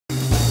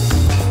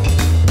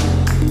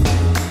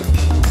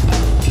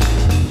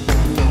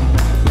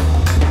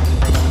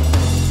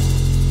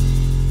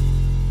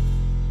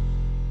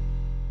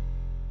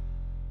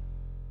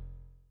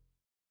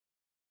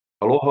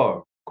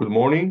good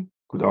morning,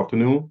 good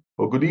afternoon,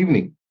 or good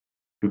evening.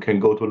 You can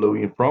go to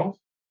live in France,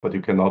 but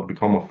you cannot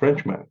become a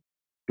Frenchman.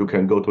 You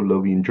can go to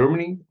live in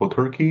Germany or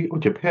Turkey or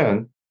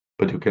Japan,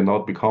 but you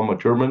cannot become a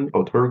German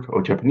or Turk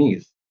or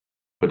Japanese.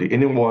 But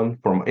anyone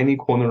from any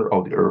corner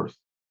of the earth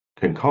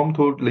can come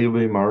to live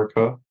in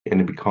America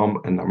and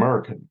become an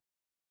American.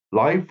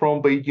 Live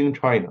from Beijing,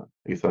 China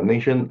is a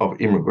nation of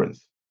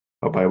immigrants,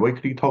 a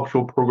biweekly talk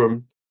show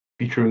program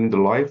featuring the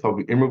lives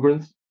of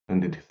immigrants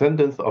and the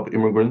descendants of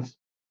immigrants,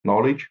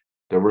 knowledge,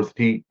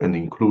 diversity, and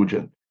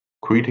inclusion,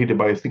 created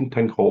by think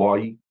tank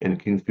Hawaii and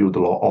Kingsfield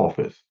Law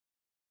Office.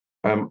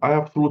 I'm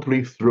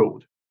absolutely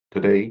thrilled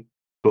today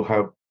to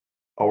have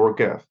our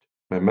guest,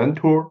 my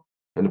mentor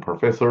and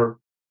professor,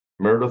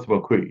 Meredith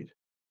McQuaid,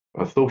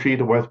 Associate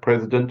Vice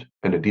President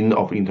and Dean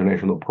of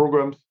International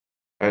Programs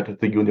at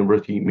the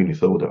University of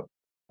Minnesota.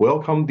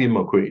 Welcome, Dean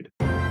McQuaid.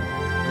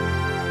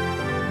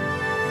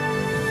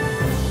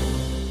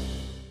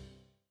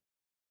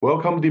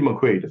 Welcome, Dean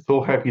McQuaid.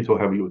 So happy to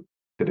have you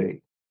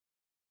today.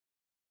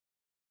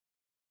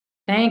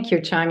 Thank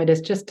you, Chang. It is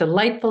just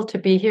delightful to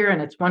be here,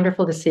 and it's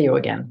wonderful to see you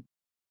again.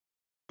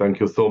 Thank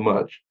you so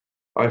much.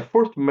 I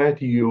first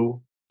met you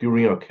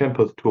during a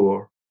campus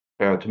tour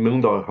at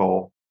Mendel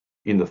Hall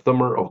in the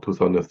summer of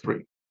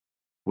 2003,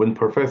 when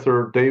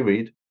Professor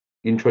David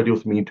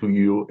introduced me to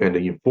you and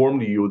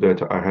informed you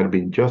that I had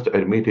been just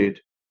admitted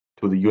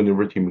to the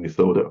University of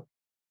Minnesota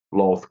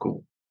Law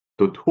School.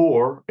 The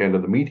tour and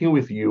the meeting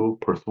with you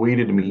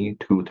persuaded me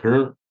to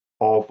turn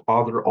off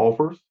other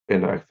offers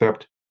and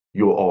accept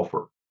your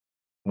offer.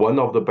 One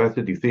of the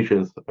best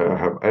decisions I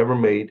have ever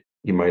made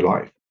in my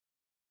life.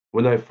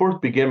 When I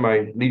first began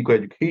my legal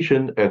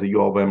education at the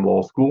U of M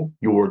Law School,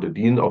 you were the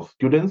Dean of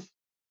Students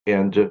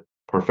and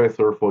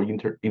Professor for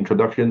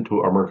Introduction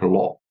to American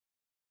Law.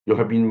 You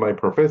have been my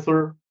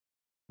professor,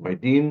 my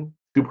dean,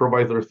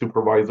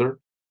 supervisor,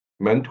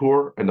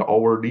 mentor, and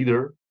our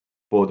leader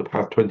for the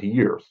past 20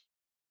 years.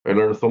 I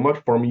learned so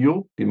much from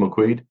you, Dean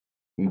McQuaid,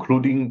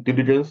 including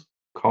diligence,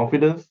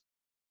 confidence,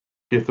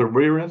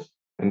 perseverance,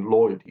 and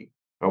loyalty.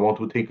 I want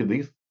to take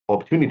this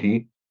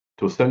opportunity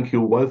to thank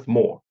you once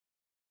more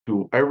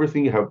to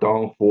everything you have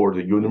done for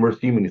the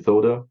University of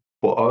Minnesota,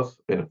 for us,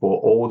 and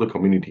for all the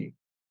community.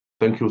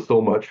 Thank you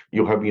so much.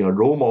 You have been a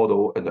role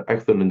model and an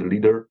excellent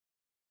leader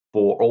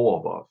for all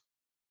of us.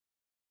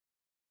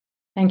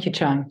 Thank you,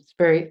 Chang. It's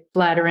very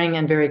flattering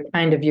and very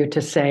kind of you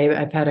to say.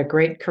 I've had a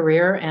great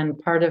career, and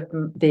part of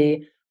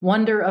the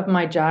wonder of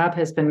my job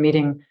has been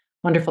meeting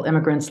wonderful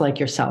immigrants like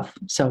yourself.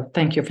 So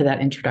thank you for that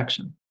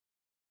introduction.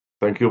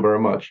 Thank you very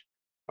much.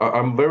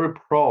 I'm very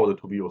proud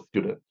to be your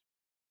student.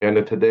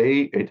 And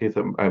today it is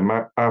an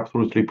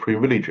absolutely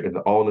privilege and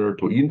honor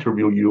to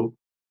interview you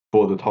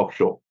for the talk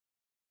show.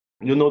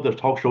 You know, the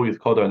talk show is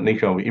called A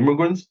Nation of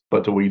Immigrants,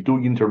 but we do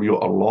interview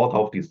a lot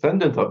of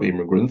descendants of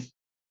immigrants.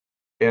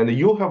 And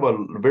you have a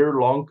very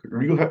long,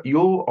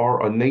 you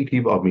are a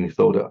native of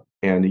Minnesota,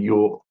 and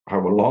you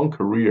have a long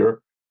career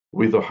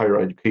with a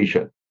higher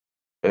education.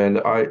 And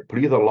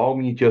please allow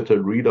me just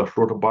to read a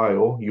short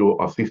bio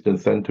your assistant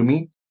sent to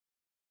me.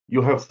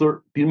 You have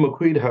Dean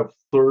McQuaid have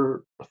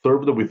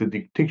served with the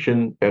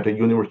distinction at the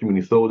University of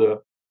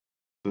Minnesota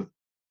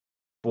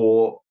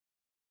for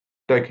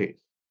decades.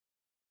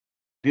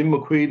 Dean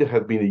McQuaid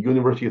has been the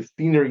university's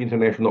senior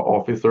international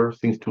officer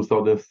since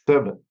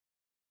 2007.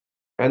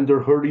 Under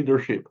her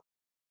leadership,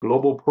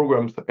 global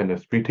programs and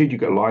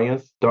strategic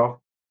alliance staff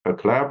have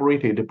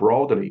collaborated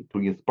broadly to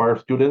inspire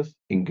students'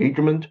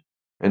 engagement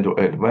and to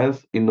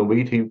advance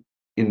innovative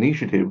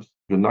initiatives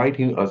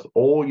uniting us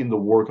all in the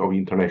work of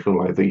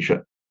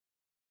internationalization.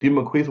 Dean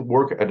McQuaid's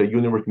work at the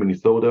University of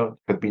Minnesota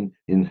has been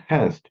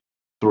enhanced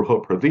through her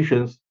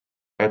positions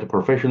at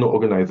professional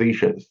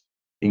organizations,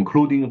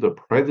 including the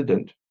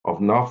president of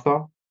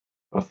NAFSA,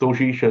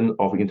 Association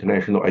of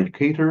International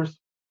Educators,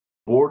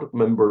 board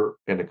member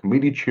and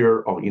committee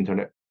chair of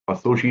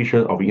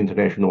Association of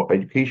International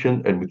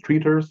Education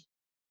Administrators,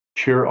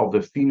 chair of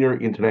the Senior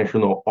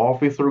International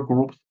Officer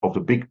Groups of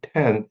the Big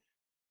Ten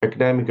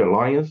Academic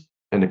Alliance,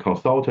 and a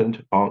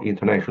consultant on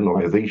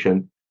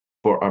internationalization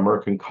for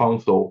American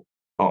Council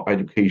on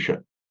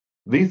Education.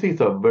 This is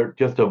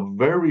just a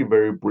very,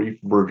 very brief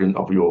version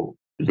of your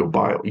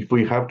bio. If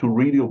we have to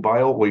read your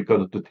bio, we're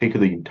going to take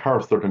the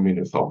entire 30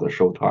 minutes of the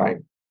show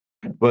time.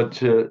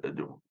 But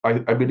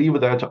I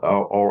believe that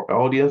our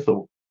audience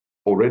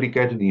already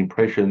get the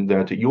impression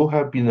that you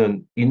have been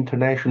an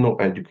international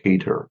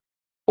educator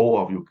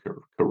all of your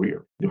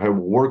career. You have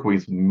worked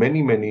with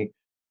many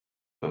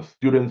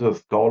students,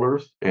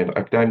 scholars, and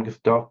academic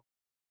staff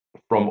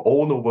from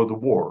all over the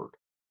world.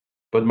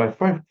 But my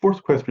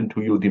first question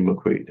to you, Dean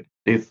McQuaid,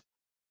 is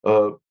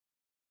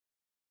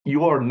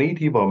you are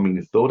native of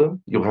Minnesota.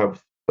 You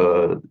have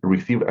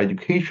received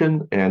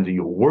education and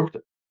you worked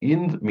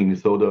in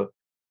Minnesota.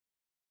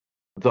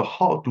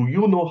 Do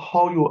you know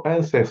how your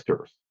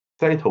ancestors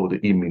settled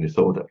in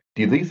Minnesota?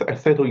 Did they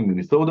settle in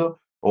Minnesota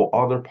or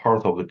other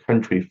parts of the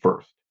country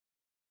first?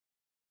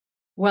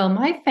 Well,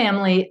 my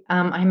family,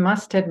 I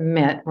must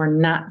admit, we're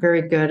not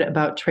very good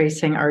about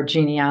tracing our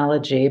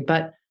genealogy,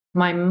 but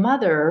My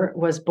mother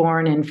was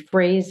born in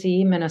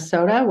Frazee,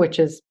 Minnesota, which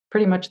is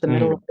pretty much the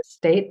middle of the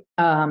state,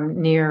 up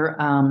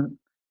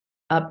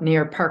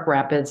near Park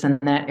Rapids in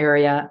that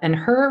area. And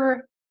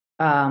her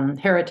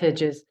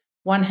heritage is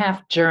one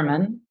half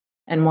German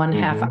and one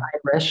half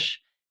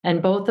Irish.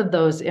 And both of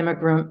those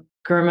immigrant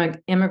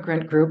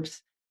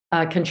groups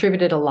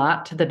contributed a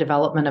lot to the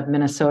development of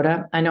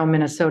Minnesota. I know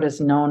Minnesota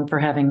is known for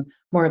having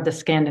more of the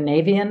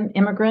Scandinavian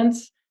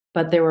immigrants,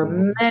 but there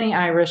were many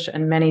Irish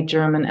and many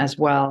German as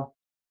well.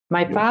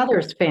 My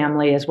father's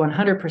family is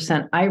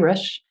 100%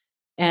 Irish,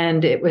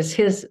 and it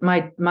was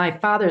my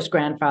father's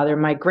grandfather,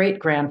 my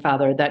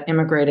great-grandfather, that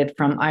immigrated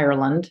from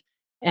Ireland.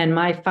 And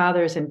my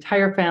father's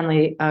entire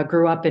family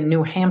grew up in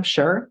New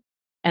Hampshire,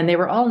 and they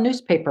were all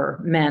newspaper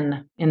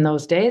men in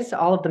those days.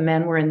 All of the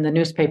men were in the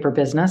newspaper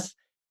business,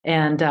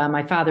 and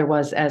my father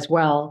was as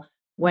well.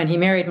 When he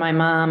married my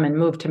mom and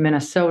moved to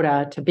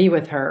Minnesota to be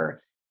with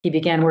her, he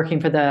began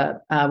working for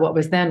the what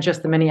was then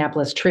just the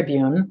Minneapolis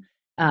Tribune,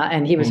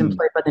 and he was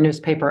employed by the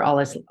newspaper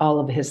all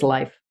of his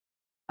life,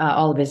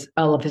 all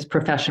of his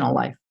professional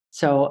life.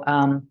 So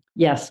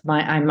yes,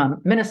 I'm a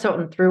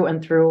Minnesotan through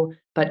and through,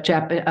 but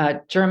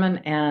German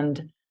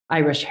and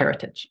Irish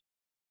heritage.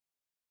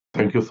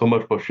 Thank you so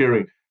much for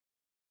sharing.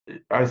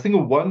 I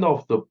think one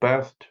of the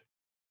best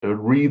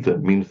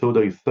reason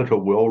Minnesota is such a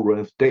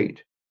well-run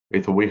state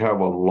is we have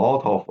a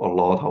lot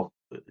of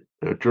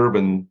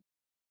German,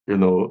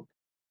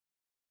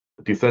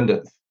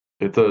 descendants.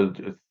 It's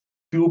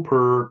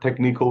super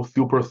technical,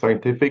 super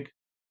scientific.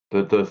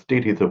 The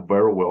state is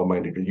very well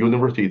managed. The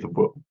university is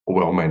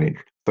well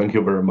managed. Thank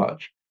you very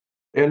much.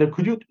 And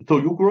so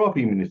you grew up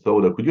in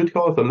Minnesota. Could you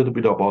tell us a little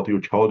bit about your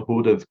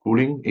childhood and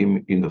schooling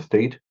in the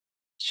state?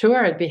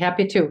 Sure, I'd be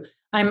happy to.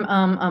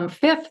 I'm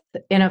fifth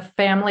in a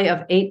family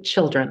of 8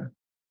 children.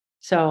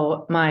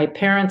 So my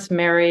parents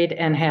married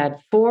and had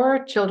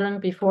 4 children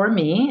before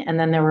me, and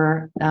then there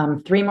were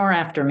 3 more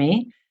after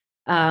me.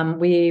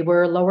 We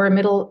were lower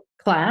middle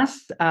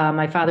class.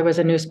 My father was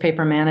a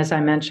newspaperman, as I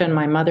mentioned.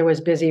 My mother was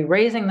busy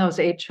raising those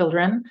 8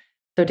 children,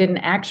 so didn't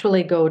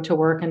actually go to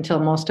work until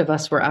most of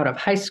us were out of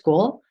high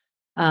school.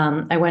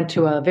 I went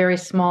to a very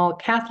small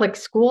Catholic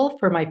school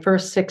for my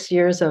first 6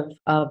 years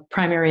of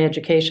primary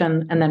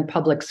education and then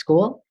public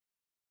school.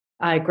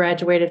 I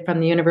graduated from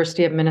the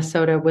University of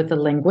Minnesota with a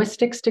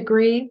linguistics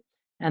degree,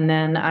 and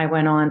then I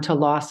went on to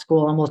law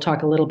school, and we'll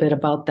talk a little bit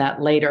about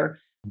that later.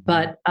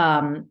 But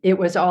it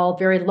was all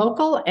very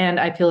local, and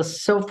I feel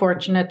so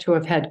fortunate to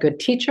have had good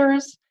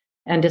teachers.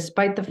 And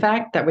despite the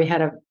fact that we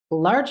had a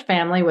large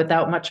family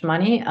without much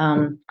money,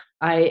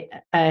 I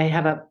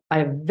have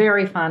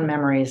very fond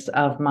memories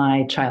of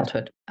my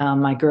childhood.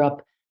 I grew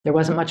up, there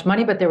wasn't much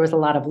money, but there was a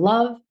lot of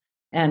love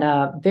and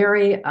a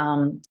very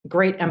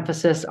great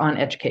emphasis on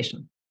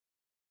education.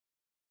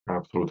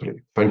 Absolutely.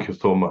 Thank you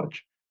so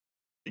much.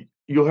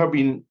 You have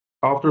been,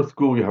 after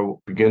school, you have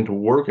begun to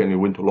work and you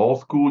went to law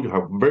school. You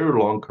have a very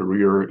long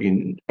career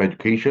in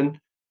education.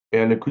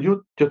 And could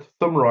you just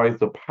summarize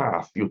the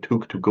path you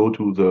took to go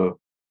to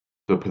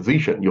the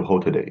position you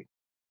hold today?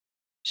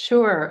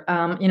 Sure.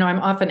 I'm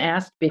often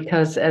asked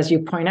because, as you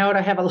point out,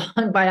 I have a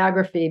long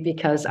biography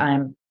because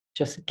I'm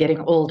just getting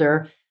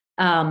older.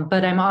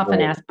 But I'm often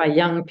asked by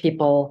young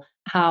people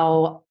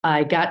how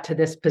I got to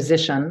this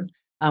position,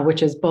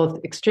 which is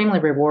both extremely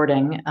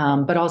rewarding,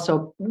 but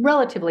also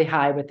relatively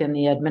high within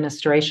the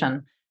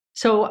administration.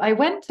 So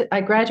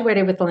I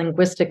graduated with a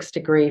linguistics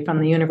degree from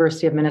the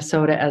University of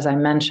Minnesota, as I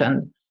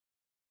mentioned.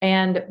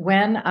 And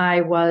when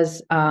I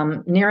was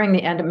nearing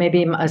the end,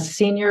 maybe a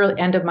senior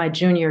end of my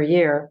junior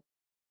year,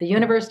 the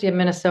University of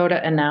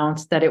Minnesota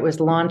announced that it was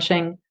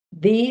launching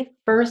the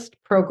first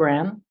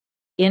program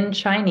in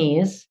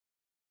Chinese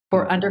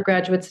for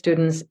undergraduate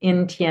students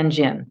in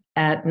Tianjin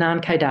at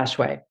Nankai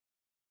Dashui.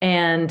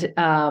 And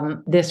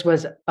this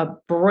was a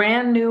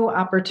brand new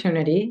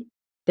opportunity.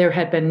 There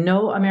had been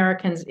no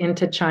Americans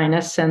into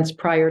China since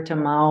prior to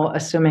Mao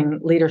assuming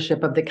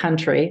leadership of the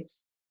country.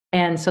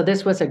 And so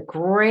this was a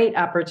great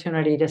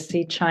opportunity to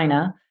see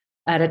China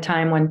at a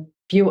time when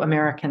few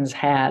Americans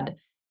had.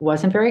 It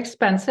wasn't very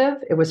expensive.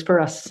 It was for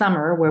a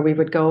summer where we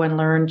would go and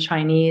learn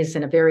Chinese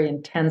in a very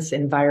intense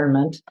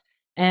environment.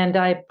 And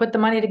I put the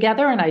money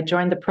together and I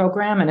joined the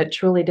program, and it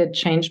truly did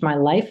change my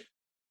life.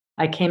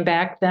 I came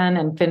back then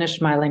and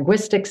finished my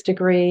linguistics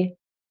degree.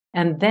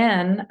 And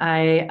then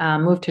I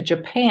moved to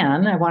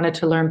Japan. I wanted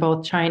to learn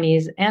both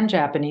Chinese and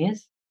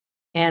Japanese.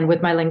 And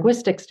with my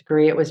linguistics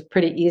degree, it was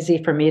pretty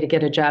easy for me to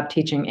get a job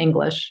teaching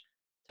English.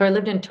 So I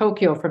lived in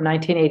Tokyo from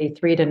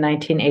 1983 to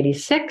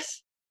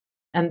 1986.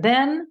 And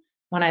then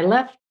when I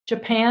left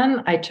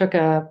Japan, I took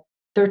a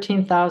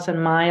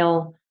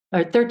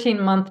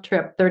 13-month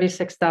trip,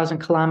 36,000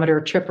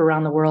 kilometer trip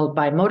around the world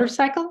by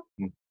motorcycle.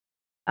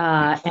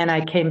 And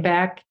I came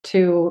back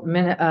to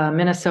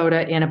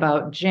Minnesota in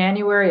about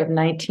January of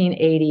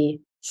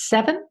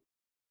 1987.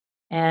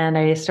 And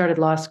I started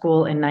law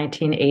school in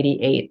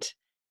 1988.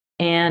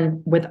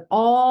 And with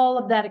all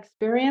of that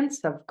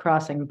experience of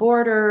crossing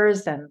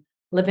borders and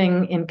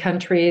living in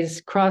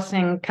countries,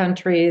 crossing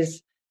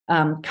countries,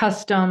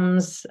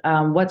 customs,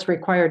 what's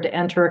required to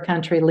enter a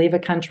country, leave a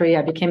country.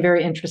 I became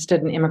very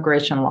interested in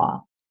immigration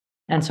law.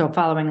 And so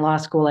following law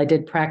school, I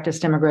did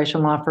practice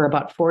immigration law for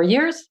about 4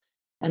 years.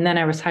 And then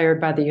I was hired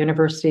by the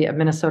University of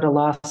Minnesota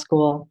Law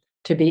School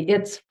to be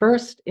its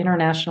first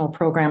international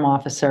program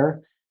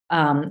officer.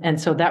 And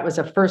so that was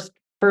a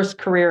first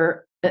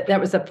career. That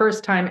was the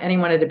first time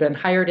anyone had been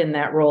hired in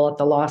that role at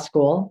the law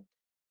school.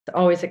 It's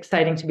always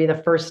exciting to be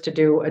the first to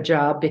do a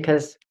job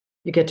because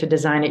you get to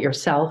design it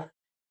yourself.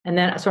 And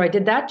then, so I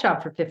did that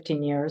job for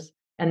 15 years.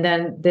 And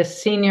then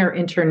this senior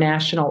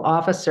international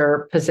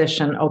officer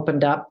position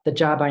opened up, the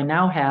job I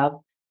now have,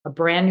 a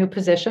brand new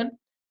position.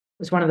 It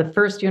was one of the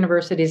first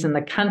universities in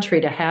the country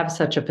to have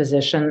such a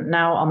position.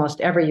 Now almost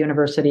every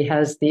university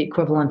has the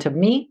equivalent of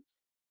me.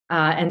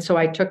 And so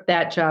I took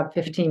that job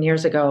 15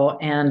 years ago,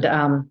 and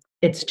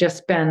it's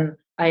just been,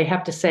 I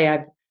have to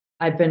say,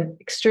 I've been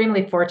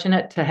extremely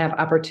fortunate to have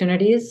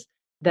opportunities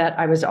that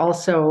I was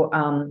also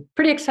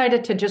pretty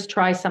excited to just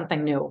try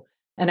something new.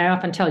 And I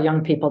often tell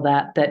young people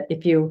that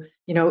if you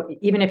know,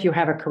 even if you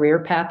have a career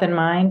path in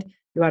mind,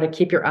 you ought to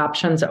keep your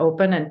options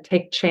open and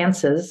take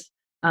chances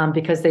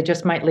because they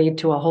just might lead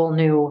to a whole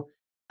new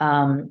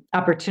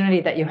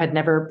opportunity that you had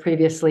never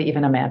previously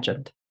even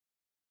imagined.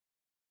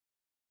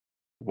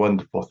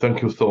 Wonderful.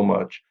 Thank you so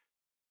much.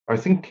 I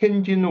think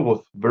Tianjin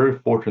was very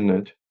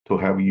fortunate to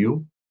have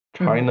you.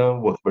 China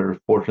was very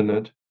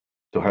fortunate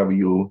to have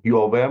you.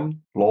 U of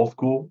M, law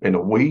school, and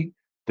we,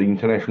 the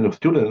international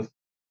students,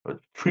 are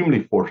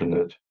extremely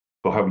fortunate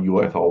to have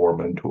you as our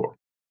mentor.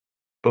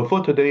 But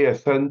for today, I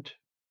sent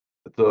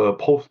the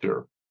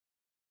poster,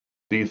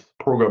 this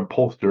program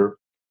poster,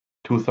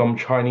 to some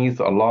Chinese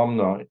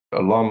alum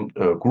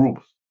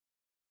groups.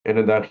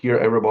 And that here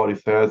everybody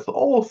says,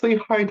 "Oh, say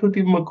hi to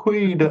Dee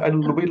McQuaid,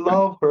 and we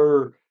love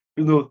her."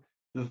 You know,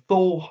 it's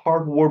so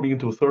heartwarming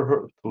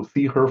to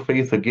see her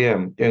face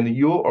again. And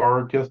you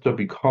are just to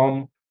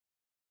become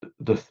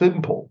the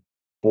symbol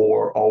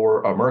for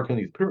our American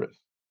experience.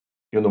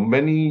 You know,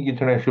 many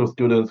international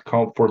students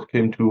first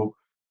came to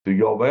the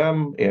U of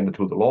M and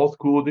to the law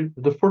school.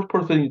 The first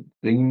person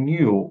they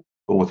knew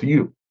was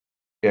you,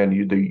 and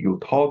you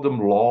taught them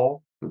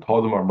law, you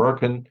taught them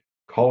American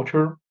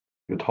culture,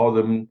 you taught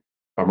them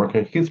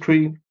American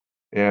history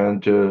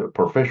and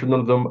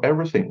professionalism,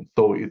 everything.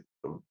 So it's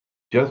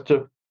just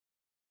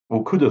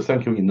we couldn't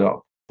thank you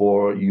enough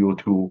for you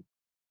to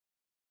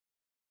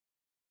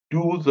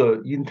do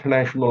the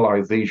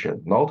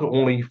internationalization, not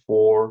only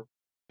for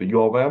the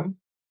U of M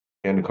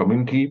and the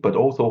community, but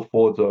also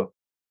for the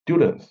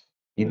students,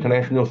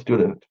 international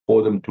students,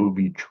 for them to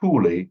be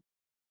truly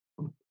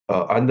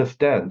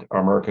understand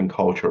American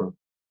culture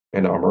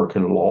and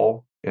American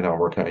law and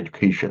American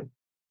education.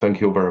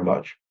 Thank you very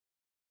much.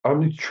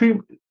 I'm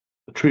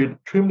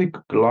extremely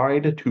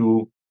glad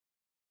to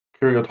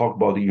hear you talk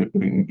about the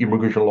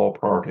immigration law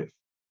practice.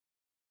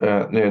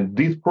 And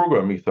this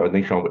program is a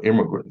nation of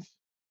immigrants.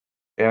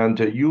 And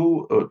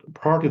you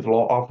practice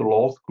law after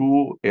law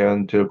school.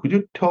 And could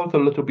you tell us a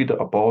little bit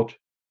about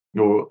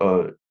your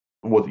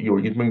was your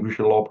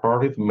immigration law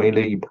practice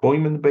mainly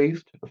employment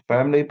based,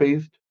 family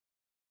based?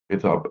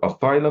 It's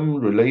asylum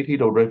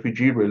related or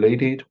refugee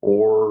related,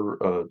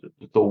 or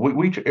so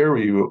which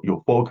area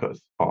you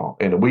focus on,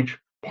 and which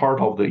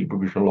part of the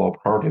immigration law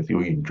practice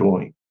you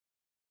enjoy?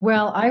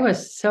 Well, I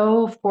was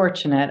so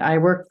fortunate. I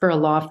worked for a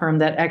law firm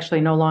that actually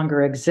no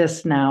longer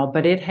exists now,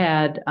 but it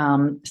had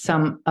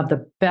some of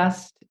the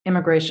best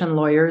immigration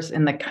lawyers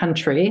in the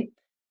country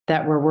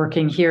that were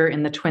working here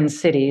in the Twin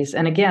Cities.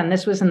 And again,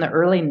 this was in the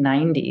early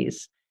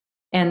 90s.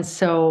 And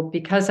so,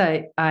 because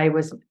I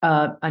was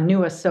a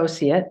new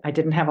associate, I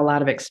didn't have a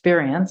lot of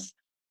experience.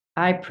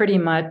 I pretty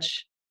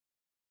much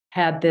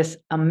had this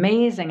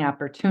amazing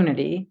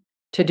opportunity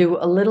to do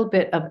a little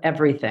bit of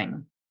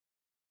everything.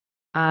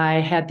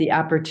 I had the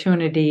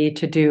opportunity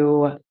to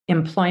do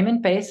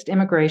employment-based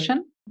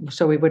immigration.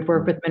 So we would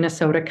work with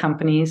Minnesota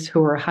companies who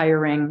were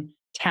hiring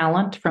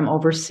talent from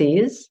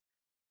overseas.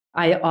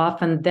 I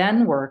often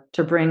then worked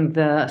to bring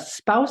the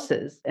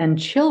spouses and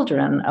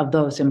children of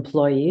those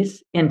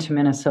employees into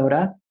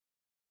Minnesota.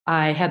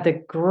 I had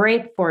the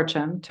great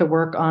fortune to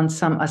work on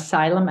some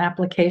asylum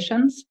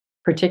applications,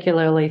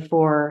 particularly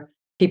for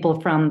people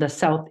from the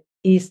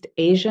Southeast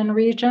Asian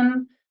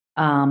region.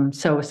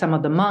 So some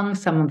of the Hmong,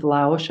 some of the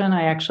Laotian.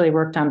 I actually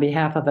worked on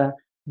behalf of a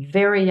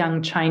very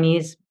young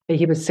Chinese,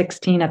 he was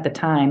 16 at the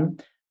time,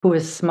 who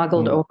was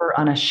smuggled over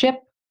on a ship.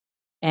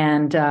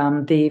 And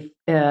the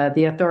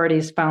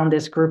authorities found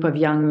this group of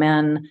young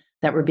men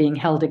that were being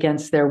held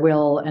against their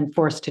will and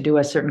forced to do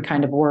a certain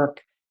kind of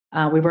work.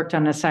 We worked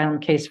on an asylum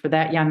case for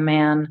that young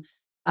man.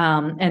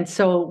 And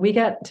so we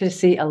got to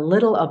see a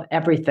little of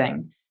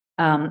everything.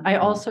 I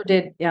also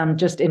did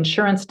just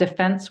insurance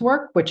defense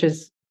work, which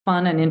is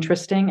fun and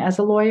interesting as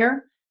a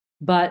lawyer.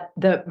 But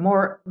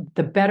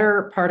the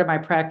better part of my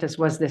practice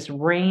was this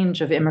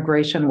range of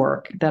immigration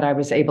work that I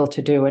was able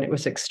to do, and it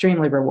was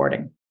extremely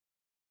rewarding.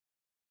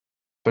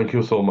 Thank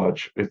you so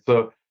much.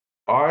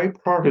 I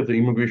practice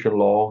immigration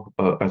law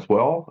as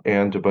well,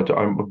 but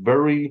I'm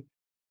very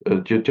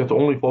just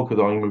only focus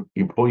on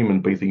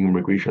employment-based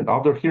immigration.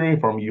 After hearing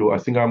from you, I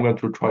think I'm going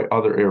to try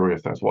other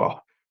areas as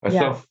well. It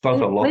Yeah,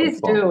 sounds a lot of please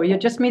fun. do. You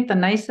just meet the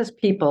nicest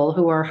people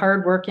who are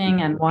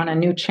hardworking and want a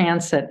new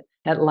chance at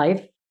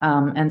life.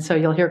 And so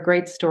you'll hear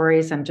great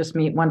stories and just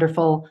meet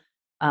wonderful,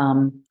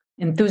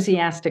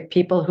 enthusiastic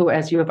people who,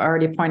 as you have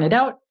already pointed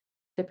out,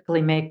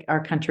 typically make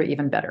our country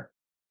even better.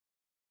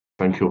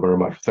 Thank you very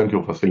much. Thank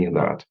you for saying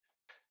that.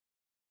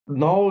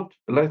 Now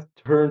let's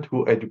turn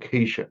to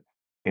education.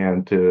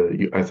 And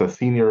as a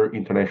senior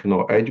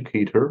international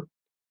educator,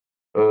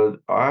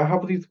 I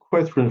have this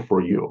question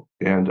for you.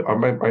 And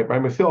I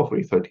myself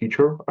is a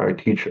teacher. I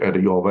teach at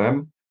U of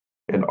M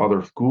and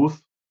other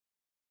schools.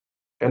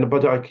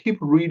 But I keep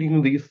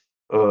reading this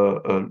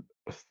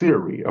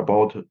theory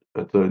about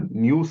the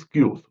new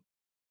skills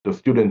the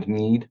student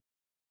need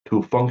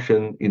to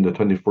function in the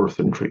 21st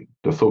century,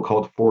 the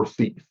so-called 4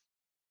 Cs: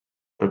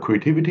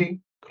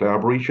 creativity,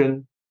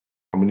 collaboration,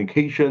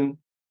 communication,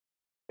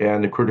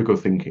 and critical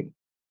thinking.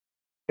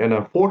 And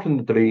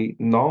unfortunately,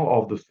 none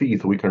of the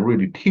C's we can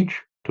really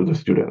teach to the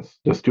students.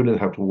 The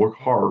students have to work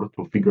hard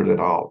to figure that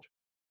out.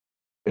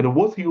 And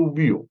what's your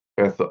view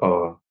as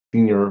a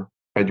senior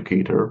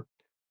educator?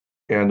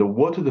 And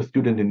what do the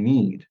student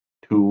need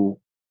to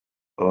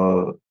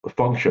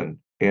function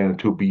and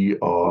to be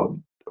a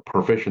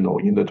professional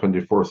in the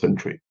 21st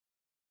century?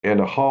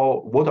 And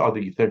what are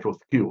the essential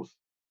skills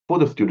for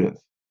the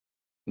students,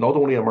 not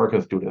only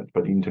American students,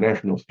 but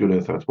international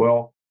students as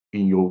well,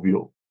 in your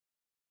view?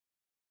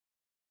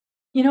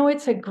 You know,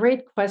 it's a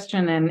great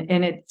question,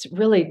 and it's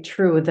really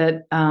true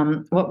that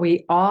what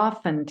we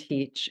often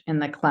teach in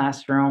the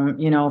classroom,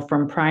 you know,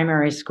 from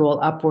primary school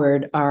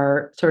upward,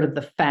 are sort of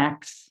the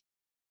facts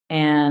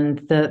and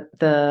the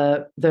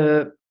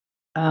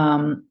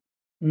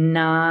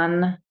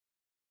non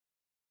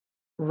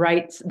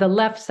the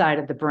left side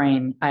of the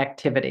brain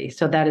activity.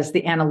 So that is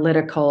the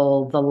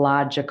analytical, the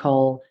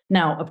logical.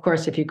 Now, of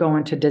course, if you go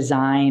into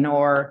design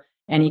or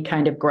any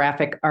kind of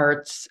graphic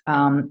arts,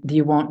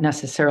 you won't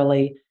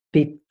necessarily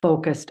be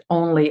focused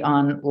only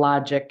on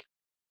logic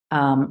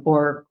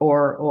or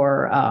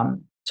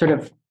sort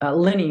of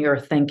linear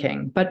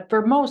thinking. But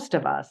for most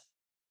of us,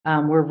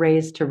 we're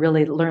raised to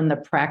really learn the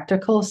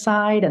practical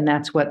side, and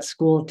that's what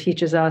school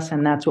teaches us,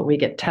 and that's what we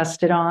get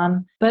tested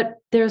on. But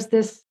there's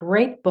this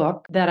great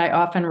book that I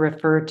often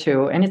refer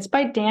to, and it's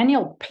by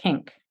Daniel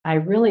Pink. I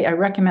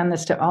recommend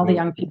this to all the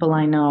young people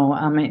I know.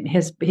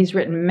 He's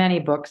written many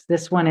books.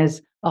 This one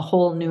is A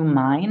Whole New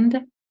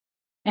Mind.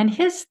 And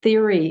his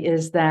theory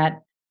is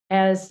that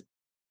as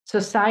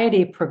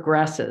society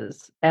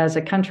progresses, as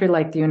a country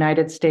like the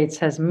United States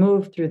has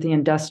moved through the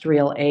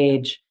industrial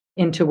age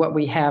into what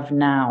we have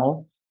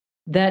now,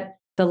 that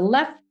the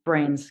left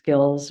brain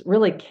skills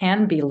really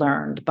can be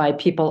learned by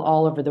people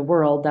all over the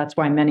world. That's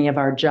why many of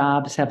our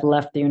jobs have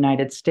left the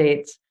United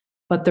States.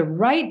 But the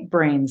right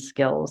brain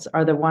skills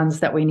are the ones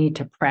that we need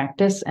to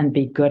practice and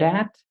be good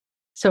at.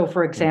 So,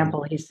 for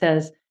example, he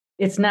says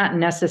it's not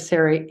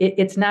necessary,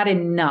 it's not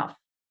enough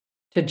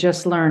to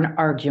just learn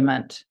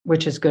argument,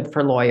 which is good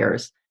for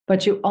lawyers,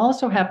 but you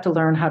also have to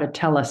learn how to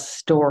tell a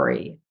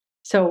story.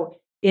 So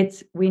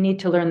we need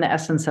to learn the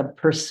essence of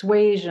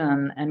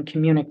persuasion and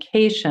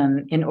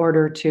communication in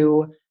order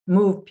to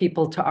move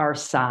people to our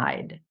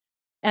side.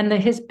 And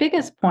his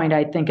biggest point,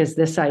 I think, is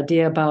this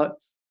idea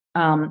about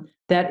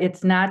that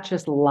it's not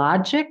just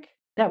logic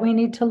that we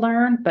need to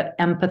learn, but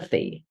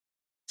empathy.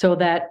 So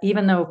that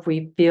even though if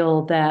we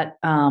feel that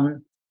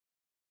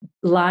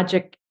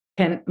logic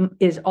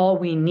is all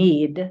we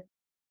need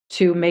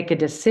to make a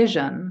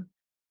decision,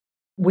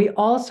 we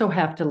also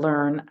have to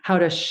learn how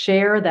to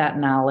share that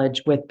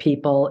knowledge with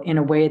people in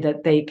a way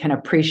that they can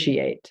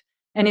appreciate.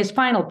 And his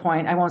final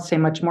point, I won't say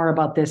much more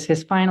about this,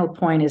 his final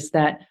point is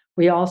that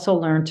we also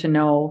learn to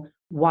know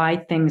why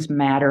things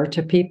matter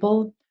to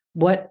people.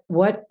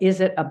 What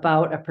is it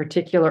about a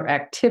particular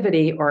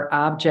activity or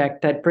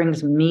object that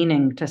brings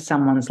meaning to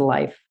someone's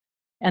life?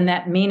 And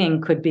that meaning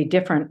could be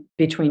different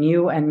between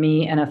you and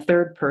me and a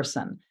third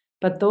person.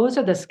 But those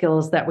are the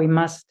skills that we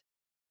must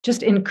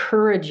just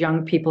encourage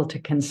young people to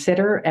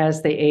consider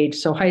as they age.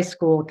 So high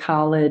school,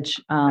 college,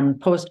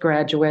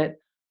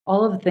 postgraduate,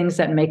 all of the things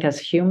that make us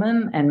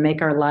human and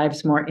make our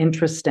lives more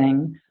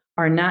interesting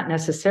are not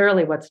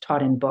necessarily what's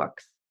taught in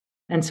books.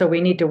 And so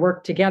we need to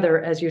work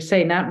together. As you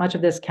say, not much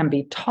of this can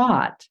be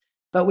taught,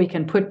 but we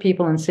can put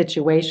people in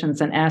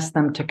situations and ask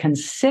them to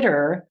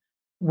consider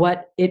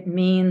what it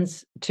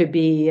means to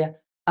be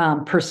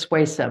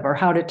persuasive, or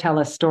how to tell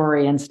a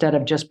story instead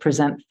of just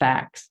present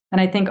facts. And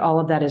I think all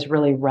of that is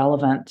really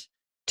relevant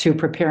to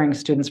preparing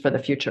students for the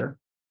future.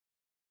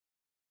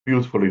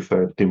 Beautifully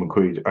said, Tim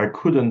McQuaid. I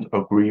couldn't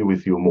agree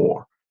with you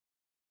more.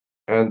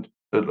 And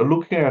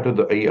looking at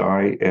the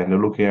AI and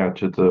looking at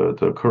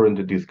the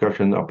current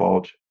discussion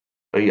about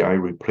AI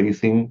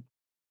replacing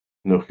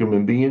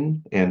human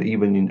being, and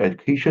even in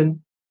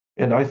education,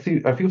 and I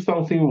feel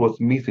something was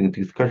missing.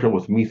 Discussion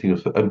was missing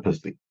is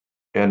empathy,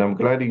 and I'm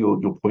glad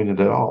you pointed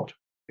that out.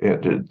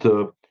 And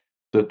the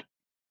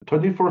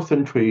 21st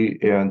century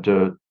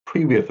and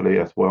previously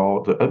as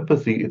well, the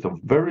empathy is a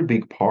very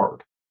big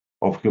part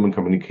of human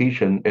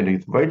communication, and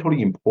it's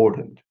vitally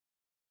important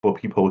for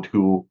people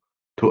to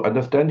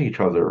understand each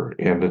other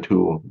and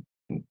to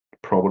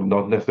probably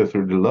not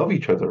necessarily love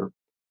each other,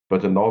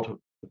 but not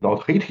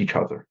hate each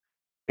other.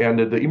 And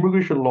the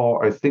immigration law,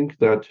 I think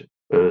that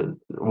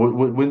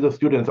when the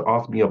students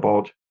ask me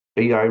about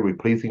AI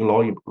replacing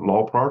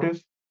law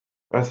practice,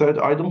 I said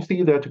I don't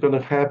see that going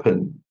to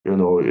happen.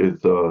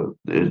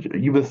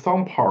 Even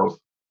some parts,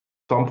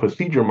 some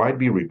procedure might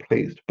be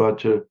replaced,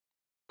 but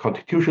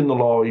constitutional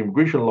law,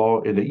 immigration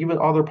law, and even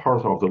other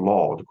parts of the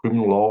law, the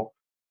criminal law,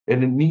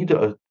 and it need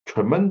a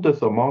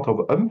tremendous amount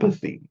of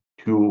empathy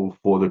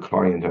for the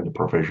client and the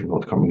professional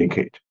to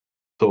communicate.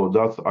 So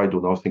I do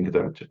not think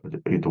that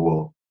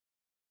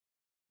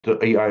the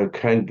AI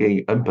can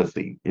gain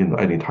empathy in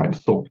any time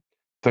soon.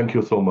 Thank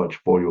you so much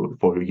for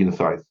your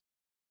insights.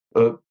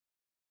 Uh,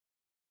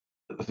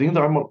 since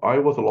I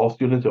was a law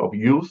student of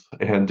youth,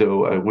 and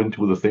I went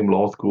to the same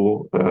law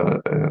school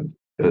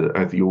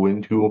as you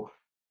went to,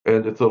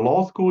 and the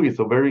law school is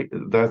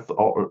that's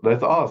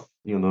us,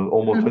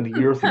 almost 20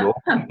 years ago.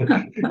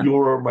 You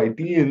were my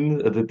dean,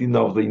 the dean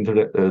of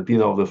the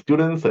dean of the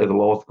students at the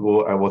law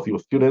school. I was your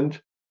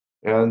student,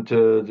 and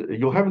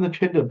you haven't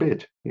changed a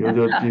bit. You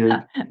Well,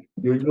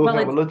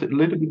 have a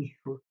little bit.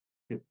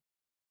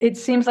 it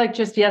seems like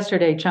just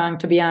yesterday, Chang,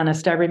 to be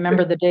honest. I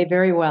remember the day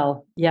very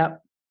well.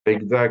 Yep.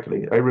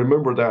 Exactly. I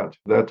remember that.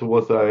 That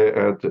was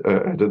at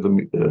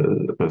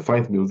the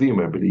Science Museum,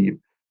 I believe.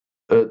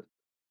 Uh,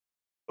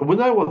 when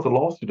I was a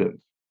law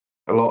student,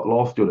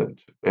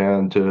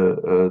 and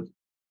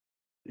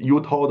you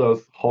taught us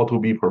how to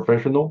be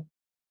professional,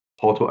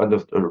 how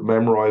to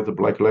memorize the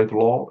black letter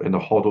law, and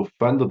how to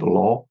fund the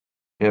law,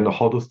 and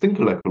how to think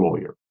like a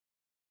lawyer.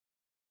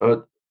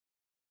 Uh,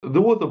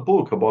 there was a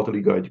book about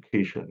legal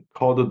education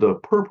called "The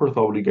Purpose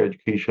of Legal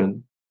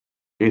Education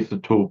is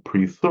to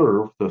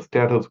Preserve the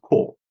Status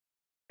Quo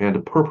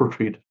and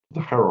Perpetuate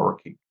the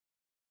Hierarchy."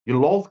 In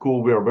law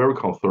school, we are very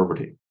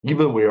conservative,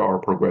 even we are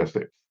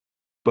progressives.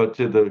 But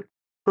the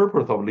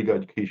purpose of legal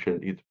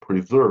education is to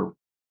preserve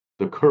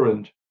the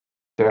current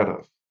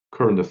status,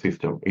 current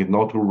system, is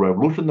not to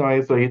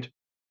revolutionize it,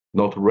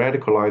 not to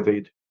radicalize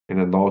it,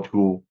 and not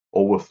to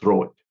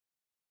overthrow it.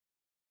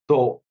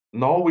 So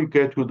now we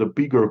get to the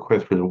bigger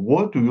question: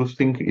 what do you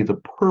think is the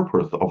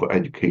purpose of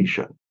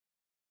education,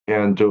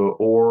 and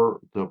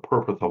or the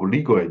purpose of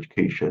legal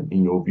education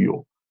in your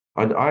view?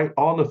 And I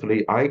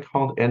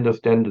can't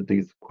understand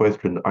this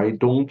question. I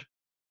don't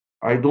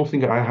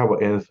think I have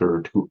an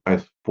answer to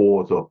as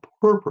for the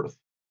purpose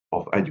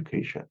of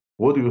education.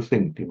 What do you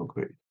think,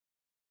 Democrat?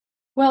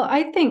 Well,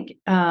 I think,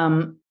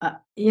 I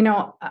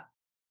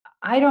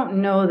don't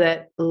know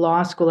that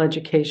law school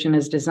education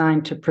is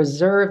designed to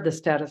preserve the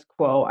status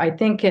quo. I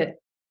think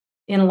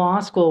in law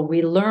school,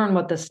 we learn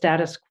what the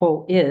status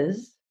quo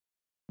is.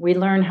 We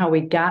learn how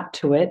we got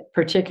to it,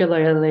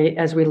 particularly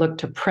as we look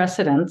to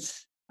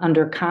precedents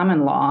under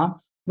common law.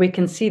 We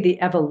can see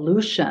the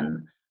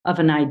evolution of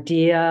an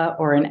idea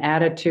or an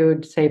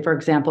attitude, say, for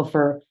example,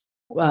 for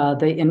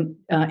the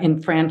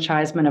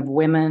enfranchisement of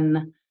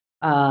women,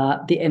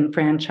 the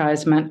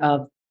enfranchisement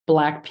of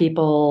Black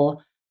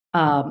people,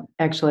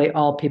 actually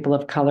all people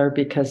of color,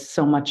 because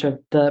so much of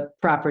the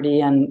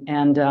property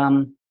and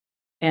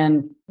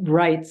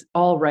rights,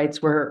 all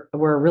rights were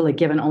really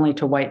given only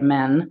to white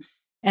men.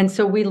 And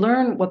so we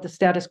learn what the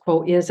status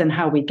quo is and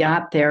how we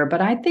got there.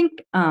 But I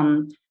think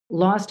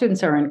law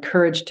students are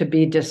encouraged to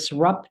be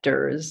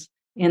disruptors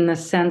in the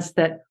sense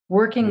that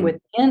working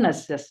within a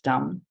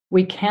system,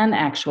 we can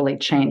actually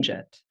change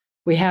it.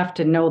 We have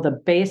to know the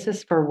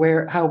basis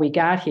for how we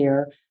got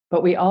here,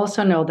 but we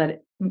also know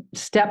that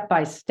step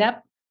by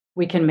step,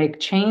 we can make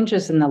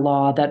changes in the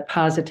law that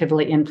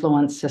positively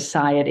influence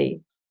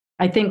society.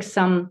 I think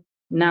some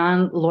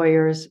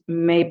non-lawyers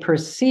may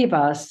perceive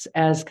us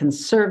as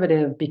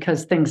conservative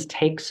because things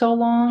take so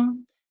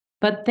long,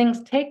 but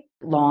things take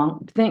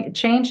long.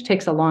 Change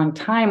takes a long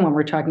time when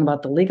we're talking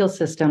about the legal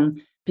system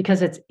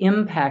because its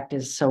impact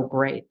is so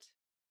great.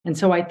 And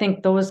so I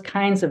think those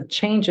kinds of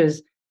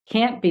changes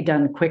can't be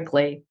done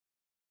quickly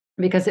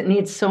because it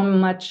needs so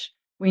much.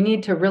 We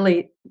need to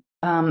really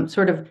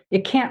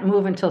it can't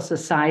move until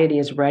society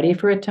is ready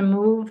for it to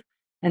move.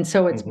 And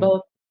so it's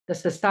both the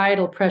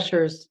societal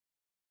pressures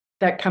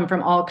that come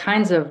from all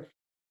kinds of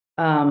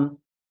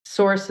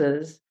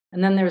sources.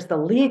 And then there's the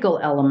legal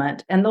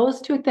element. And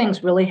those two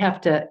things really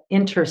have to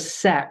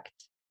intersect.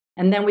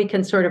 And then we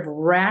can sort of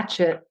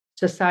ratchet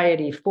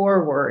society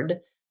forward.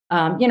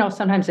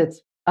 Sometimes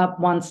it's up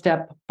one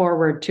step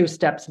forward, two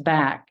steps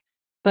back.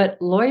 But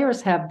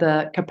lawyers have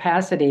the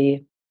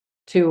capacity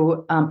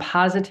to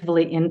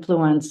positively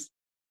influence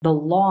the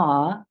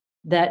law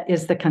that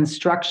is the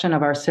construction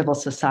of our civil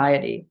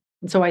society.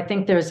 And so I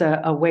think there's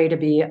a way to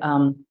be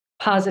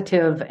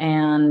positive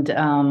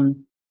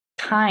and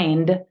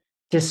kind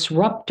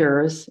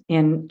disruptors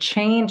in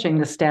changing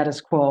the status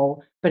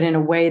quo, but in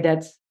a way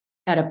that's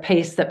at a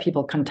pace that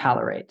people can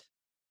tolerate.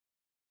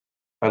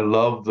 I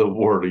love the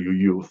word you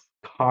use,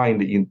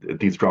 kind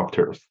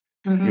disruptors.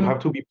 You have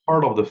to be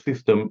part of the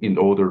system in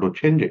order to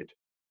change it.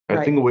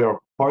 I think we are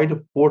quite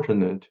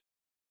fortunate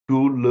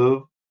who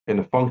live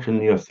and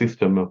function in a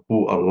system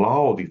who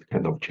allow this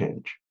kind of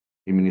change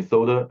in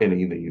Minnesota and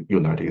in the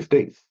United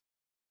States.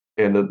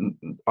 And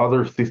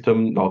other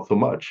system, not so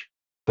much.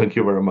 Thank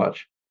you very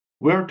much.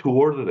 We're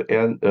toward the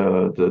end,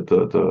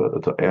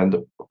 the end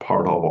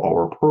part of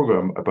our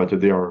program, but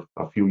there are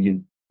a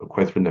few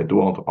questions I do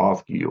want to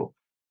ask you.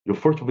 You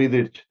first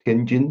visit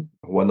Tianjin,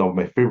 one of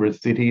my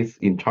favorite cities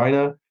in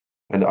China,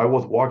 and I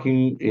was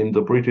walking in the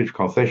British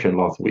concession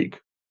last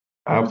week.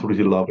 I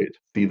absolutely love it.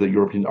 See the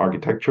European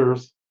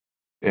architectures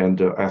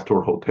and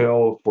Astor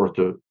Hotel, first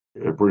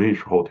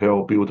British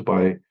hotel built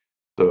by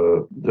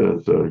the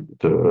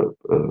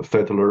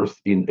settlers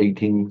in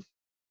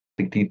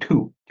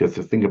 1862. Just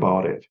to think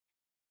about it.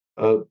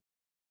 So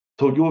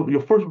you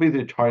first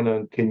visited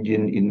China,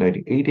 Tianjin, in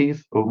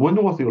 1980s. When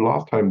was the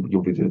last time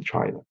you visited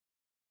China?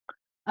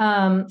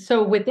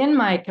 So within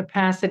my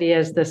capacity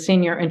as the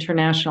senior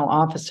international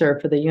officer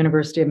for the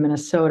University of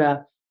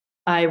Minnesota,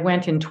 I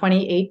went in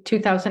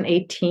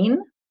 2018.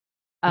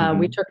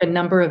 We took a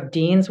number of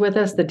deans with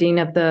us, the dean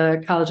of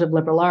the College of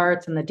Liberal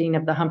Arts and the dean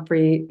of the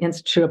Humphrey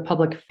Institute of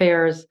Public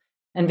Affairs,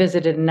 and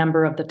visited a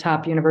number of the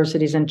top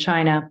universities in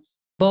China,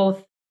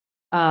 both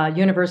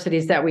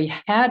universities that we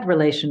had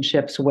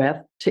relationships with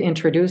to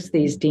introduce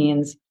these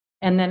deans,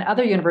 and then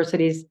other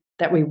universities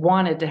that we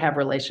wanted to have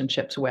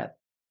relationships with.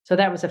 So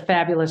that was a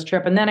fabulous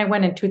trip. And then I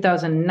went in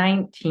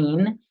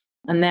 2019,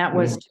 and that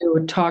was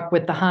to talk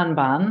with the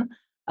Hanban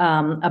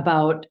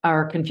about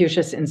our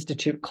Confucius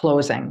Institute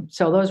closing.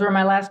 So those were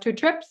my last two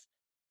trips.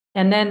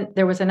 And then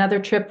there was another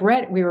trip.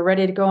 We were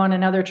ready to go on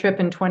another trip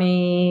in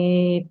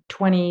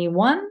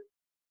 2021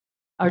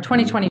 or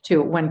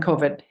 2022 when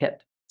COVID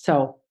hit.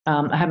 So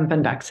I haven't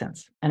been back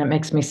since. And it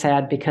makes me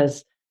sad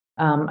because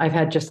I've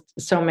had just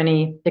so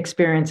many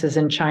experiences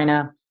in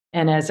China.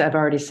 And as I've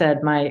already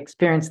said, my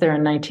experience there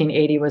in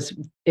 1980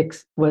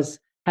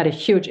 had a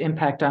huge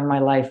impact on my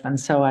life. And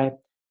so I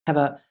have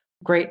a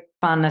great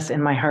fondness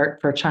in my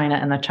heart for China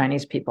and the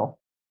Chinese people.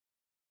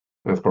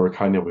 That's very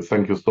kind of you.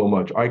 Thank you so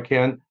much. I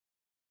can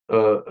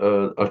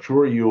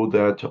assure you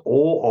that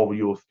all of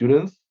your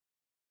students,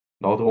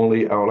 not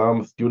only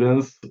LM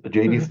students,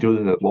 JD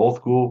students at law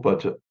school,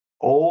 but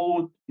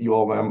all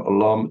ULM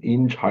alum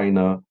in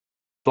China,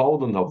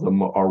 thousands of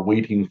them are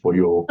waiting for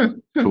you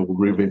to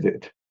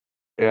revisit.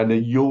 And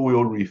you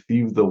will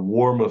receive the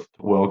warmest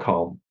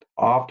welcome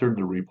after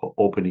the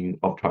reopening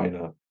of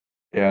China.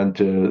 And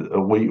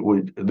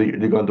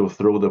they're going to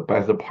throw the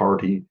best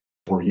party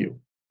for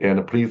you.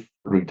 And please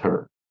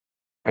return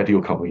at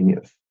your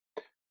convenience.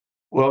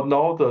 Well,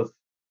 now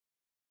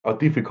a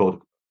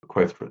difficult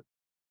question.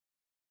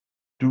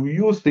 Do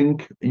you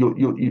think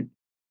we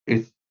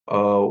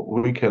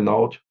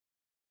cannot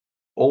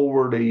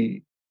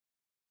overly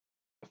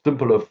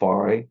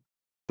simplify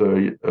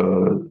the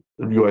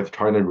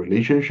U.S.-China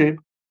relationship,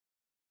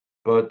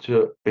 but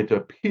it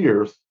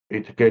appears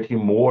it's getting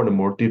more and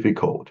more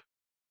difficult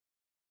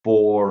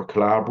for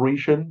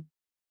collaboration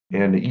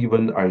and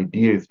even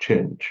idea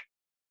exchange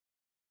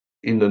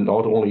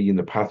not only in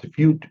the past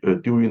few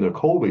during the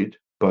COVID,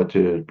 but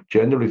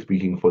generally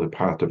speaking for the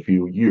past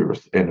few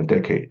years and a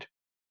decade.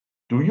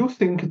 Do you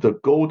think the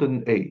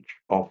golden age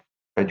of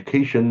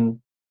education,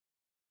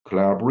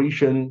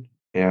 collaboration,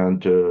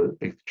 and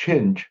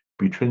exchange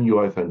between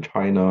U.S. and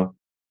China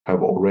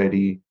have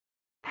already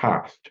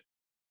passed?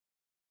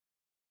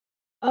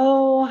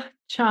 Oh,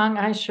 Chang,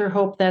 I sure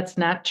hope that's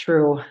not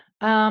true.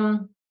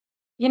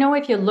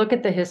 If you look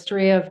at the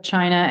history of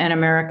China and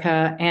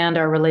America and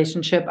our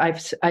relationship,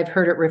 I've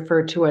heard it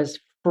referred to as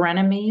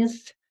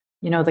frenemies,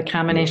 the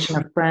combination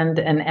of friend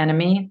and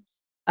enemy.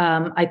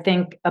 I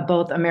think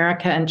both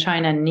America and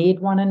China need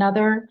one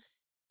another.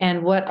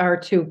 And what our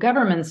two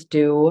governments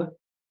do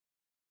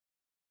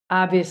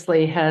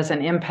obviously has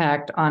an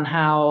impact on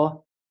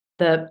how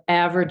the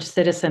average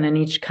citizen in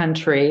each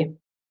country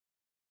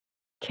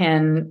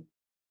can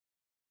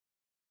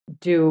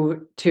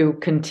do to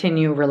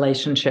continue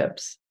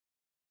relationships.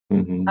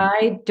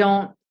 I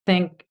don't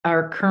think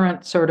our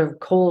current sort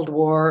of Cold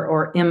War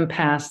or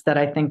impasse that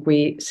I think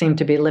we seem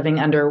to be living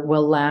under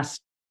will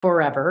last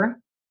forever.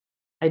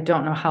 I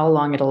don't know how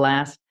long it'll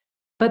last.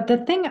 But the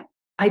thing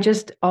I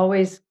just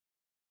always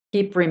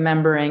keep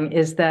remembering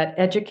is that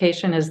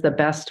education is the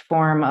best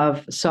form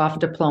of soft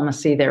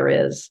diplomacy there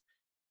is.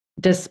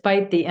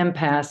 Despite the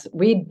impasse,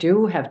 we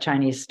do have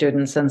Chinese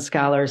students and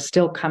scholars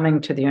still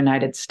coming to the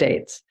United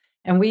States.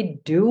 And we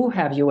do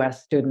have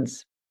US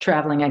students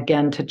traveling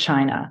again to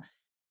China.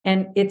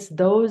 And it's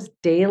those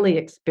daily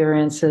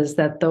experiences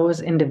that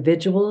those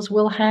individuals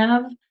will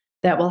have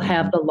that will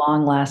have the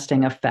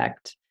long-lasting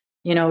effect.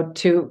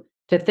 To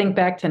think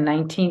back to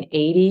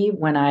 1980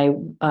 when I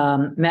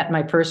met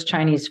my first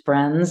Chinese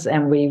friends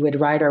and we would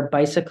ride our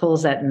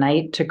bicycles at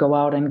night to go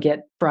out and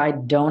get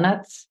fried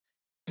donuts.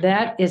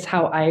 That is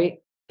how I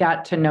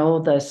got to know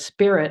the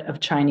spirit of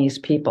Chinese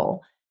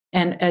people.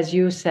 And as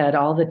you said,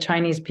 all the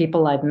Chinese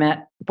people I've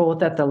met,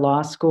 both at the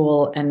law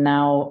school and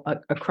now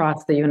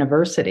across the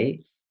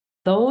university,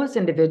 those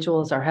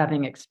individuals are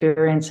having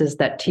experiences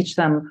that teach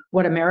them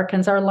what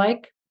Americans are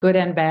like, good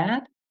and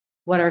bad.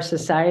 what our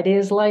society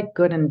is like,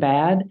 good and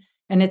bad.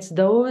 And it's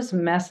those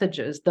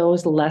messages,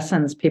 those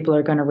lessons people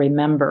are going to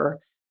remember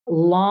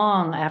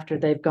long after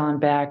they've gone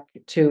back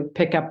to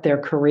pick up their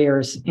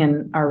careers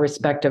in our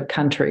respective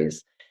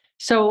countries.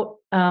 So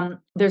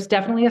there's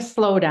definitely a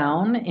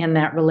slowdown in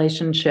that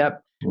relationship,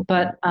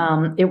 but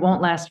it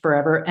won't last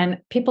forever. And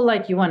people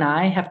like you and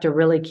I have to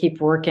really keep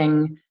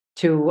working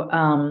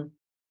to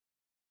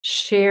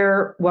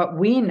share what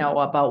we know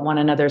about one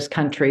another's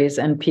countries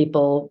and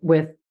people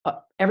with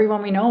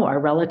everyone we know, our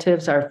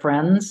relatives, our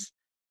friends,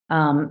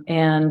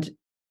 and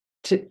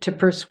to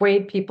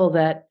persuade people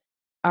that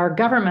our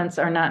governments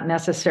are not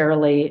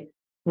necessarily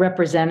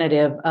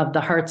representative of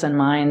the hearts and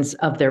minds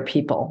of their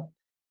people.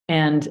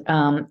 And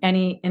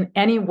in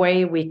any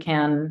way we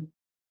can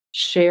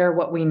share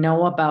what we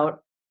know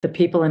about the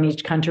people in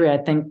each country, I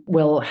think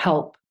will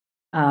help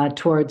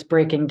towards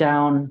breaking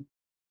down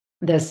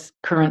this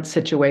current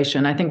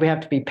situation. I think we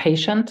have to be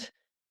patient,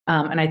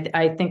 and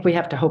I think we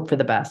have to hope for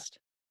the best.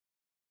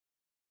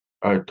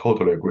 I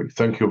totally agree.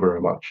 Thank you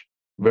very much.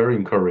 Very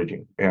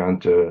encouraging.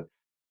 And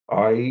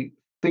I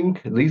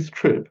think this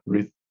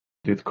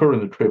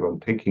current trip I'm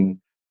taking,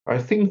 I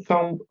see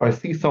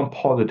some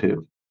positive,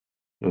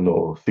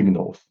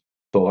 signals.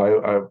 So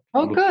I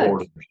Oh, look forward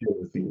good. to share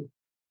with you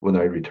when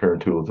I return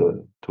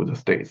to the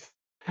States.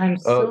 I'm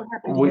so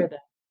happy to We hear that.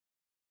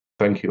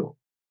 Thank you.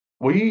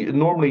 We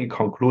normally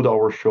conclude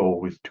our show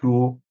with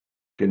two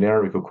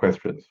generic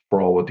questions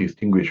for our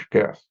distinguished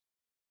guests.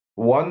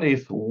 One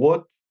is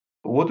what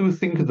do you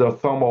think are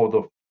some of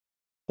the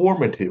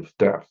formative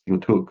steps you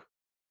took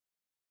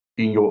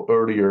in your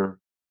earlier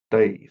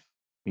days,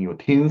 in your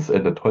teens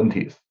and the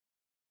 20s,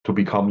 to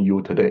become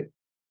you today?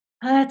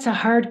 That's a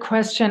hard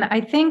question.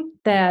 I think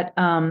that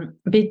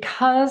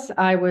because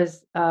I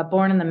was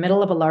born in the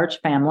middle of a large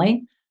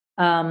family,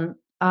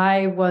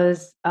 I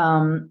was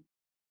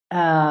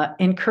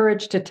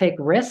encouraged to take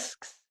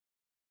risks.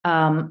 I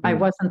Mm,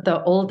 wasn't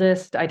the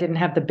oldest. I didn't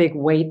have the big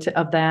weight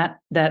of that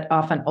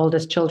often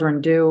oldest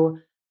children do.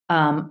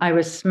 I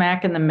was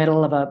smack in the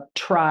middle of a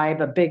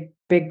tribe, a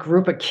big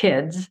group of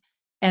kids.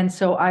 And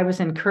so I was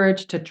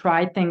encouraged to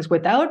try things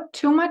without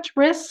too much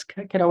risk.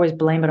 I could always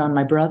blame it on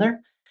my brother.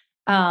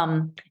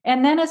 And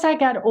then as I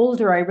got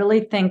older, I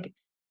really think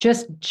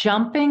just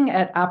jumping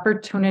at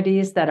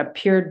opportunities that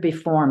appeared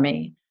before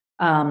me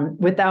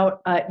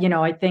without,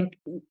 I think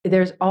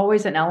there's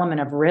always an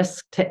element of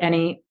risk to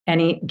any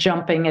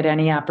jumping at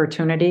any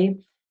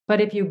opportunity.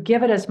 But if you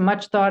give it as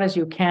much thought as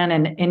you can,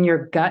 and in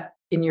your gut,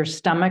 in your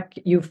stomach,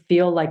 you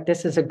feel like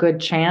this is a good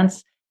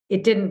chance.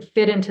 It didn't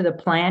fit into the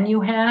plan you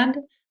had,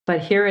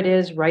 but here it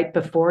is right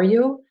before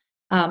you.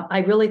 I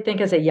really think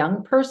as a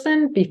young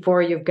person,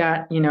 before you've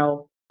got,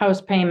 house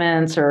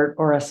payments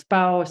or a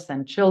spouse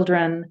and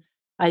children,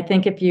 I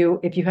think if you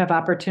have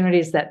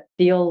opportunities that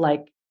feel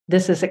like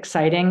this is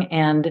exciting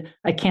and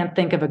I can't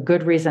think of a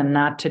good reason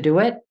not to do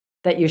it,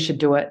 that you should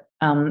do it.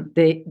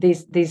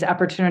 These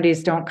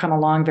opportunities don't come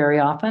along very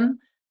often,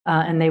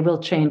 and they will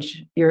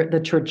change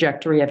the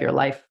trajectory of your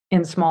life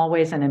in small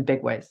ways and in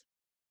big ways.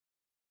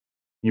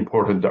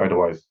 important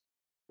advice.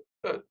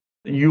 Uh,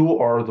 you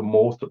are the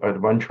most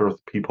adventurous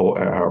people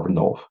I ever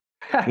know.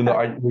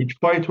 We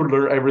try to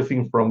learn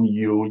everything from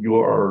you. You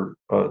are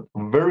a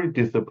very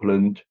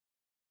disciplined,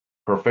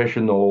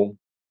 professional,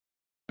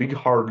 big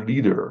heart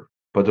leader,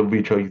 but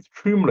with an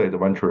extremely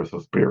adventurous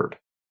spirit.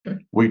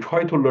 We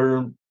try to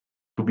learn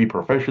to be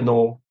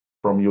professional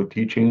from your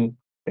teaching,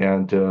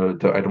 and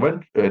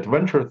the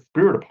adventurous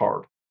spirit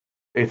part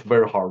is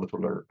very hard to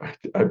learn.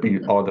 I'll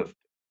be honest.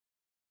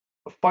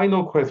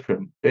 Final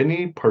question: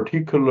 any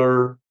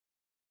particular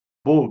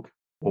book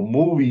or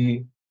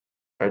movie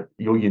that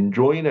you're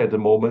enjoying at the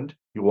moment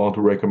you want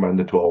to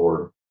recommend to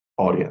our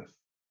audience?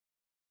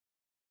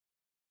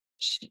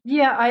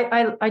 Yeah,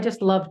 I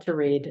just love to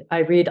read. I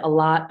read a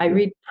lot. I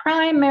read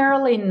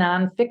primarily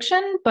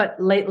nonfiction, but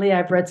lately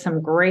I've read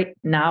some great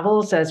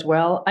novels as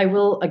well. I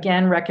will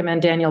again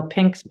recommend Daniel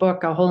Pink's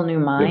book, A Whole New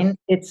Yes. Mind.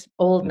 It's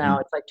old now.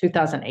 Mhm. It's like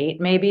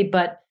 2008 maybe,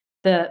 but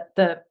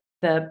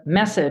the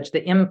message,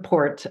 the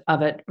import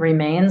of it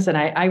remains, and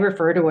I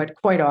refer to it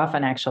quite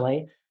often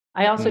actually.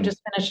 I also Mm,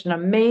 just finished an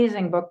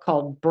amazing book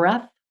called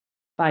Breath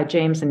by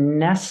James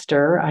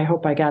Nestor. I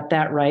hope I got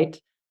that right.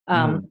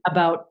 mm.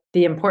 About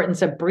the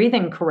importance of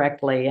breathing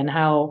correctly and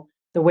how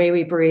the way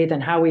we breathe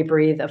and how we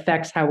breathe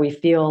affects how we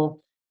feel.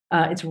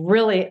 It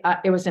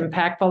was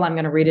impactful. I'm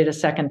going to read it a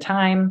second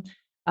time.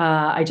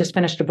 I just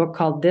finished a book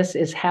called This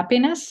is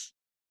Happiness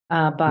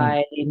Mm.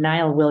 by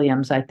Niall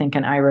Williams, I think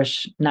an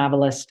Irish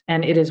novelist.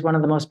 And it is one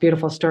of the most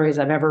beautiful stories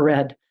I've ever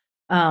read.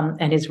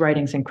 And his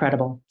writing's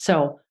incredible.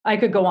 So I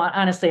could go on.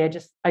 Honestly,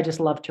 I just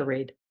love to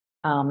read.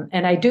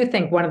 And I do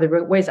think one of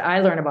the ways I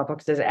learn about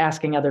books is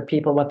asking other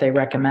people what they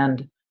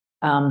recommend.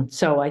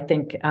 So I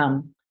think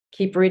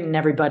keep reading,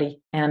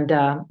 everybody, and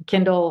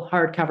Kindle,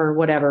 hardcover,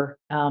 whatever.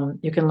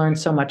 You can learn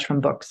so much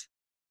from books.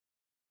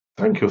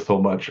 Thank you so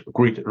much.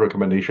 Great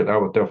recommendation. I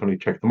will definitely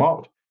check them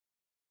out.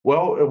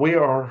 Well, we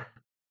are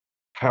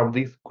have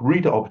this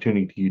great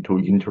opportunity to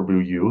interview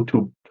you,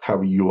 to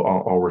have you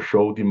on our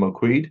show, Dean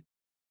McQuaid.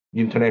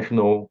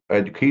 international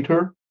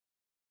educator,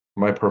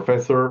 my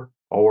professor,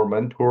 our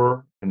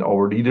mentor, and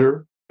our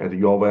leader at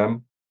U of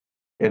M.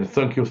 And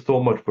thank you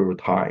so much for your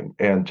time.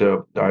 And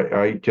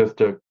I just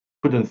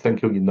couldn't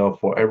thank you enough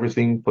for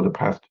everything for the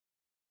past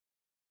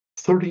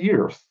 30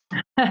 years.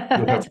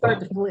 That's hard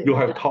to believe. You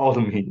have taught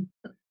me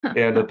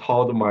and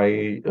taught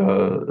my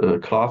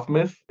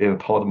classmates and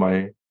taught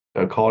my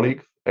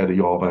colleagues at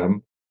U of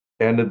M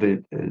and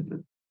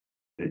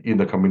in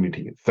the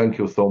community. Thank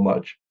you so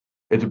much.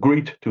 It's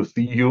great to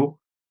see you,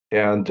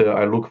 and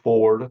I look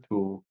forward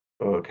to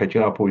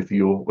catching up with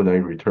you when I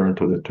return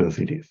to the Twin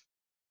Cities.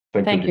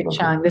 Thank you,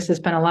 Chang. This has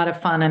been a lot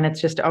of fun, and it's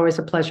just always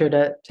a pleasure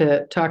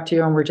to talk to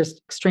you. And we're just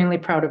extremely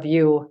proud of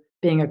you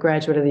being a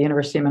graduate of the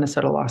University of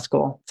Minnesota Law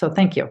School. So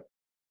thank you.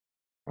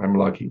 I'm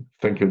lucky.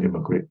 Thank you, Ms.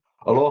 McQuaid.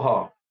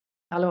 Aloha.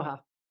 Aloha.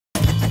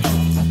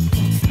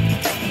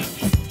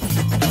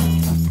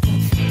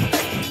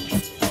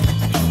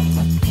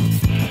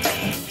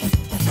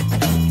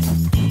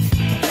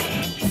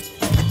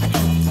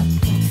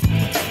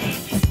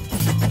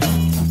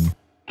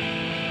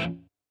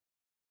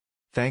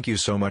 Thank you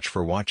so much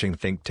for watching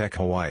Think Tech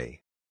Hawaii.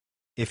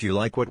 If you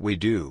like what we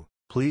do,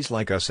 please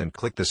like us and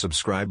click the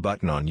subscribe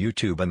button on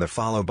YouTube and the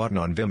follow button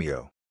on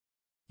Vimeo.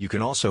 You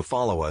can also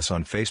follow us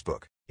on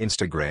Facebook,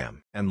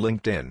 Instagram, and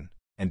LinkedIn,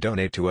 and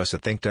donate to us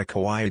at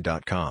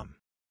thinktechhawaii.com.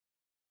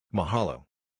 Mahalo.